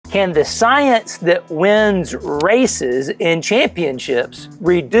Can the science that wins races and championships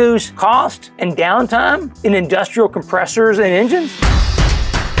reduce cost and downtime in industrial compressors and engines?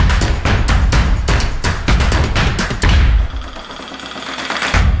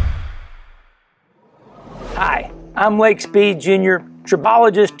 Hi, I'm Lake Speed Jr.,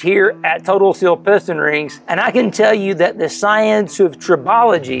 tribologist here at Total Seal Piston Rings, and I can tell you that the science of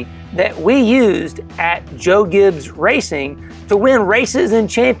tribology that we used at Joe Gibbs Racing to win races and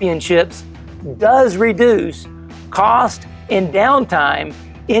championships does reduce cost and downtime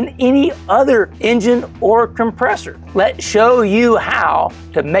in any other engine or compressor. Let's show you how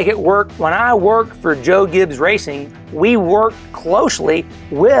to make it work. When I worked for Joe Gibbs Racing, we worked closely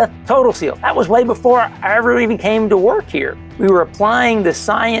with Total Seal. That was way before I ever even came to work here. We were applying the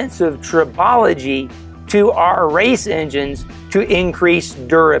science of tribology to our race engines to increase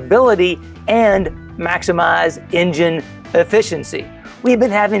durability and maximize engine efficiency. We had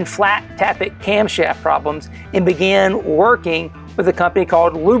been having flat tappet camshaft problems and began working with a company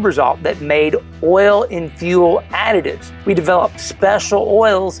called Lubrizol that made oil and fuel additives. We developed special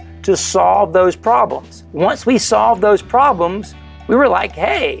oils to solve those problems. Once we solved those problems, we were like,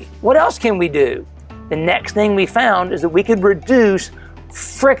 hey, what else can we do? The next thing we found is that we could reduce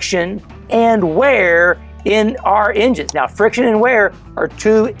friction and wear in our engines. Now, friction and wear are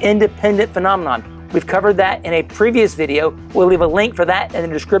two independent phenomena. We've covered that in a previous video. We'll leave a link for that in the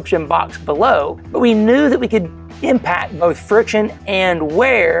description box below. But we knew that we could impact both friction and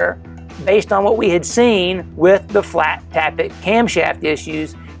wear based on what we had seen with the flat tappet camshaft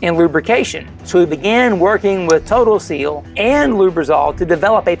issues in lubrication. So we began working with Total Seal and Lubrizol to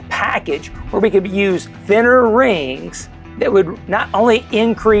develop a package where we could use thinner rings that would not only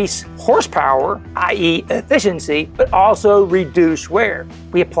increase horsepower, i.e. efficiency, but also reduce wear.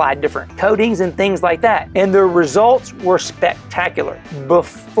 We applied different coatings and things like that, and the results were spectacular.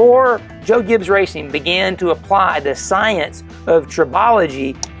 Before Joe Gibbs Racing began to apply the science of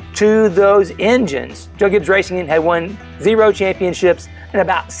tribology to those engines, Joe Gibbs Racing had won 0 championships and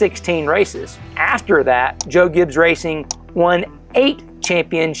about 16 races. After that, Joe Gibbs Racing won 8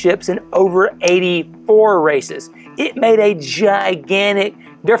 championships and over 84 races. It made a gigantic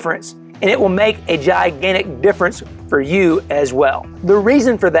difference, and it will make a gigantic difference for you as well. The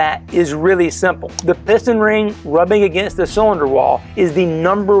reason for that is really simple. The piston ring rubbing against the cylinder wall is the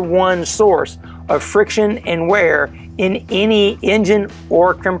 #1 source of friction and wear in any engine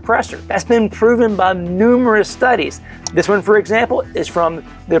or compressor. That's been proven by numerous studies. This one, for example, is from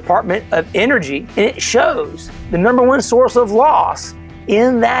the Department of Energy, and it shows the #1 source of loss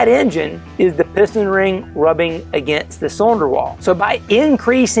in that engine is the piston ring rubbing against the cylinder wall. So by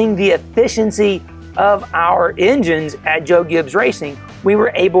increasing the efficiency of our engines at Joe Gibbs Racing, we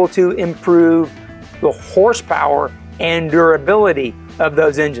were able to improve the horsepower and durability of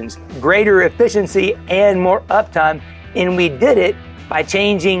those engines, greater efficiency and more uptime, and we did it by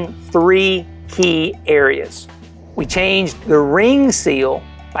changing 3 key areas. We changed the ring seal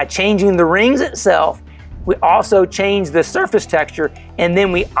by changing the rings itself. We also changed the surface texture, and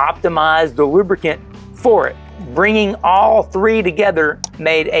then we optimized the lubricant for it. Bringing all 3 together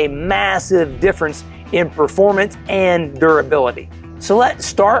made a massive difference in performance and durability. So let's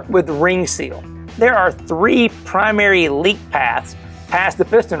start with ring seal. There are 3 primary leak paths past the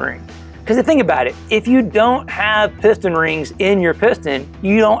piston ring. Because think about it, if you don't have piston rings in your piston,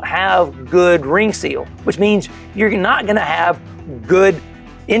 you don't have good ring seal, which means you're not gonna have good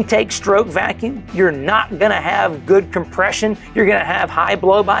intake stroke vacuum, you're not gonna have good compression, you're gonna have high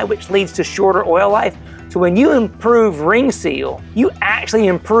blow-by, which leads to shorter oil life. So when you improve ring seal, you actually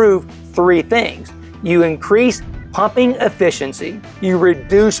improve 3 things. You increase pumping efficiency, you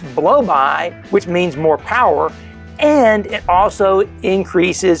reduce blow-by, which means more power, and it also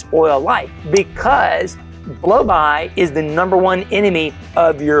increases oil life because blow-by is the #1 enemy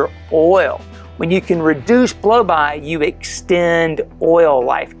of your oil. When you can reduce blow-by, you extend oil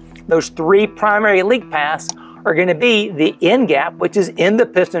life. Those 3 primary leak paths are going to be the end gap, which is in the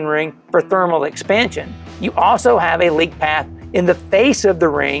piston ring for thermal expansion. You also have a leak path in the face of the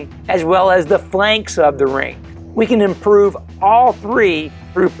ring as well as the flanks of the ring. We can improve all 3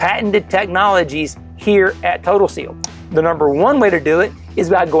 through patented technologies here at Total Seal. The #1 way to do it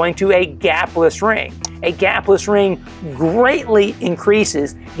is by going to a gapless ring. A gapless ring greatly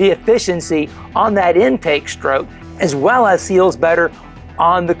increases the efficiency on that intake stroke as well as seals better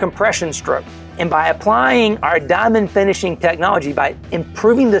on the compression stroke. And by applying our diamond finishing technology, by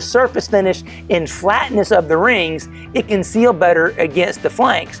improving the surface finish and flatness of the rings, it can seal better against the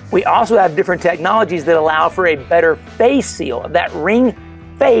flanks. We also have different technologies that allow for a better face seal of that ring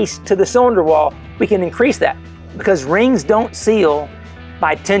face to the cylinder wall. We can increase that because rings don't seal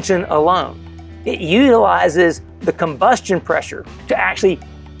by tension alone. It utilizes the combustion pressure to actually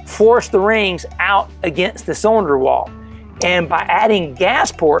force the rings out against the cylinder wall. And by adding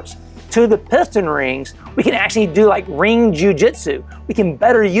gas ports to the piston rings, we can actually do like ring jiu-jitsu. We can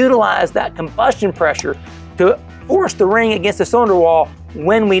better utilize that combustion pressure to force the ring against the cylinder wall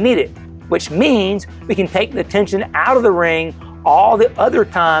when we need it, which means we can take the tension out of the ring all the other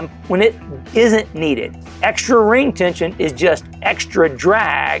time when it isn't needed. Extra ring tension is just extra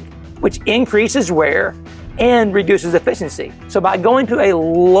drag, which increases wear and reduces efficiency. So by going to a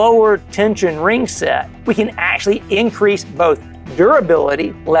lower tension ring set, we can actually increase both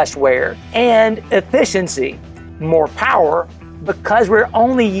durability, less wear, and efficiency, more power, because we're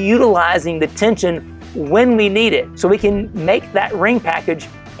only utilizing the tension when we need it. So we can make that ring package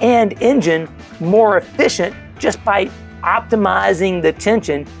and engine more efficient just by optimizing the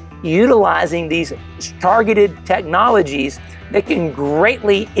tension, utilizing these targeted technologies that can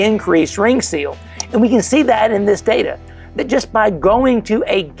greatly increase ring seal. And we can see that in this data, that just by going to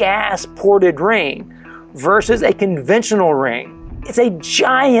a gas-ported ring versus a conventional ring, it's a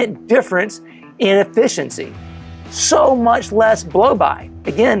giant difference in efficiency. So much less blow-by.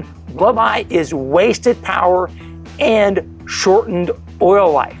 Again, blow-by is wasted power and shortened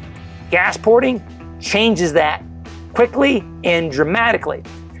oil life. Gas porting changes that quickly and dramatically.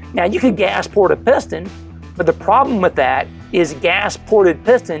 Now you could gas port a piston, but the problem with that is gas ported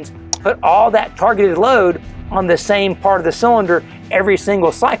pistons put all that targeted load on the same part of the cylinder every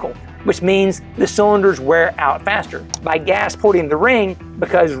single cycle, which means the cylinders wear out faster. By gas porting the ring,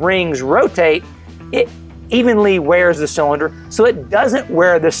 because rings rotate, it evenly wears the cylinder, so it doesn't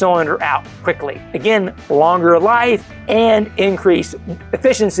wear the cylinder out quickly. Again, longer life and increased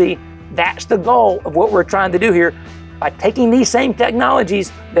efficiency. That's the goal of what we're trying to do here by taking these same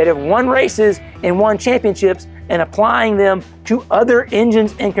technologies that have won races and won championships and applying them to other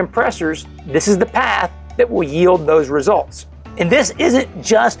engines and compressors. This is the path that will yield those results. And this isn't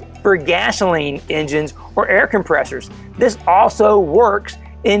just for gasoline engines or air compressors. This also works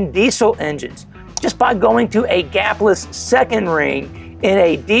in diesel engines. Just by going to a gapless second ring in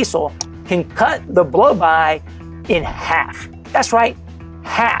a diesel can cut the blow-by in half. That's right,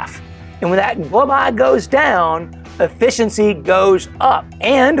 half. And when that blow-by goes down, efficiency goes up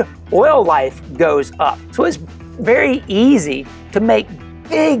and oil life goes up. So it's very easy to make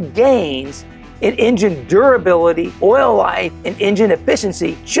big gains in engine durability, oil life, and engine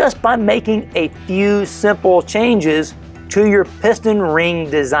efficiency just by making a few simple changes to your piston ring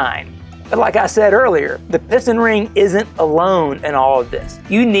design. But like I said earlier, the piston ring isn't alone in all of this.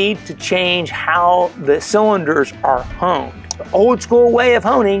 You need to change how the cylinders are honed. The old school way of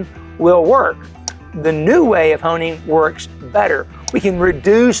honing will work. The new way of honing works better. We can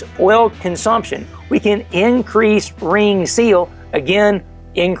reduce oil consumption. We can increase ring seal. Again,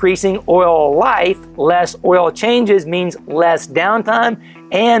 increasing oil life. Less oil changes means less downtime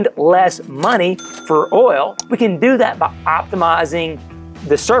and less money for oil. We can do that by optimizing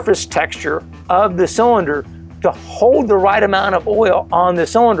the surface texture of the cylinder to hold the right amount of oil on the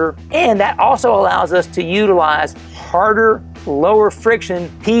cylinder, and that also allows us to utilize harder, lower friction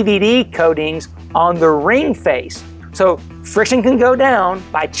PVD coatings on the ring face. So friction can go down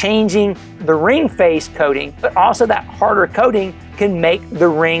by changing the ring face coating, but also that harder coating can make the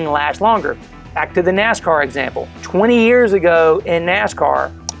ring last longer. Back to the NASCAR example. 20 years ago in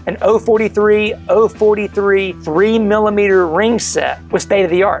NASCAR, an 043 3mm ring set was state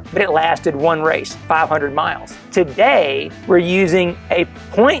of the art, but it lasted one race, 500 miles. Today, we're using a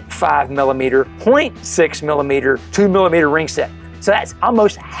 0.5mm, 0.6mm, 2mm ring set. So that's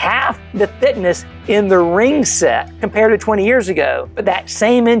almost half the thickness in the ring set compared to 20 years ago. But that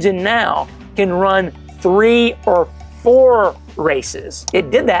same engine now can run 3 or 4 races. It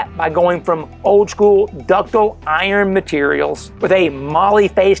did that by going from old school ductile iron materials with a moly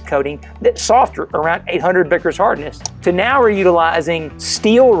face coating that's softer, around 800 Vickers hardness, to now we're utilizing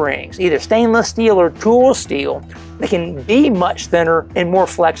steel rings, either stainless steel or tool steel. They can be much thinner and more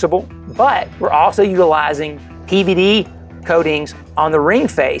flexible, but we're also utilizing PVD coatings on the ring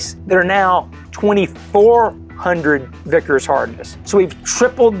face that are now 2400 Vickers hardness. So we've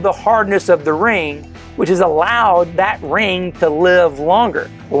tripled the hardness of the ring, which has allowed that ring to live longer.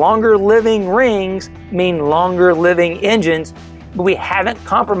 Longer living rings mean longer living engines, but we haven't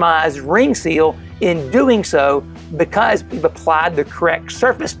compromised ring seal in doing so because we've applied the correct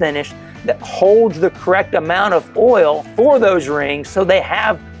surface finish that holds the correct amount of oil for those rings so they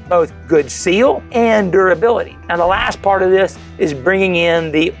have both good seal and durability. Now the last part of this is bringing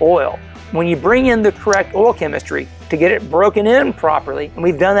in the oil. When you bring in the correct oil chemistry to get it broken in properly, and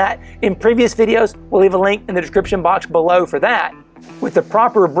we've done that in previous videos, we'll leave a link in the description box below for that, With the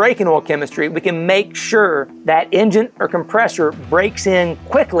proper braking oil chemistry, we can make sure that engine or compressor breaks in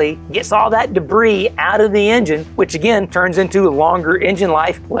quickly, gets all that debris out of the engine, which again turns into longer engine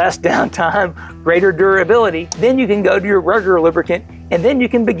life, less downtime, greater durability. Then you can go to your regular lubricant, and then you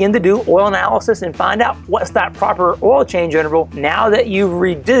can begin to do oil analysis and find out what's that proper oil change interval now that you've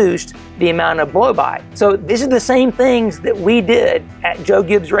reduced the amount of blow-by. So this is the same things that we did at Joe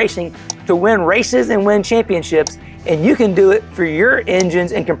Gibbs Racing to win races and win championships, and you can do it for your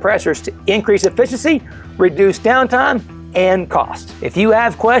engines and compressors to increase efficiency, reduce downtime, and cost. If you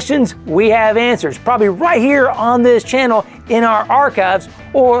have questions, we have answers, probably right here on this channel in our archives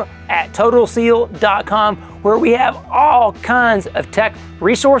or at TotalSeal.com, where we have all kinds of tech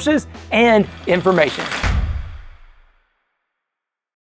resources and information.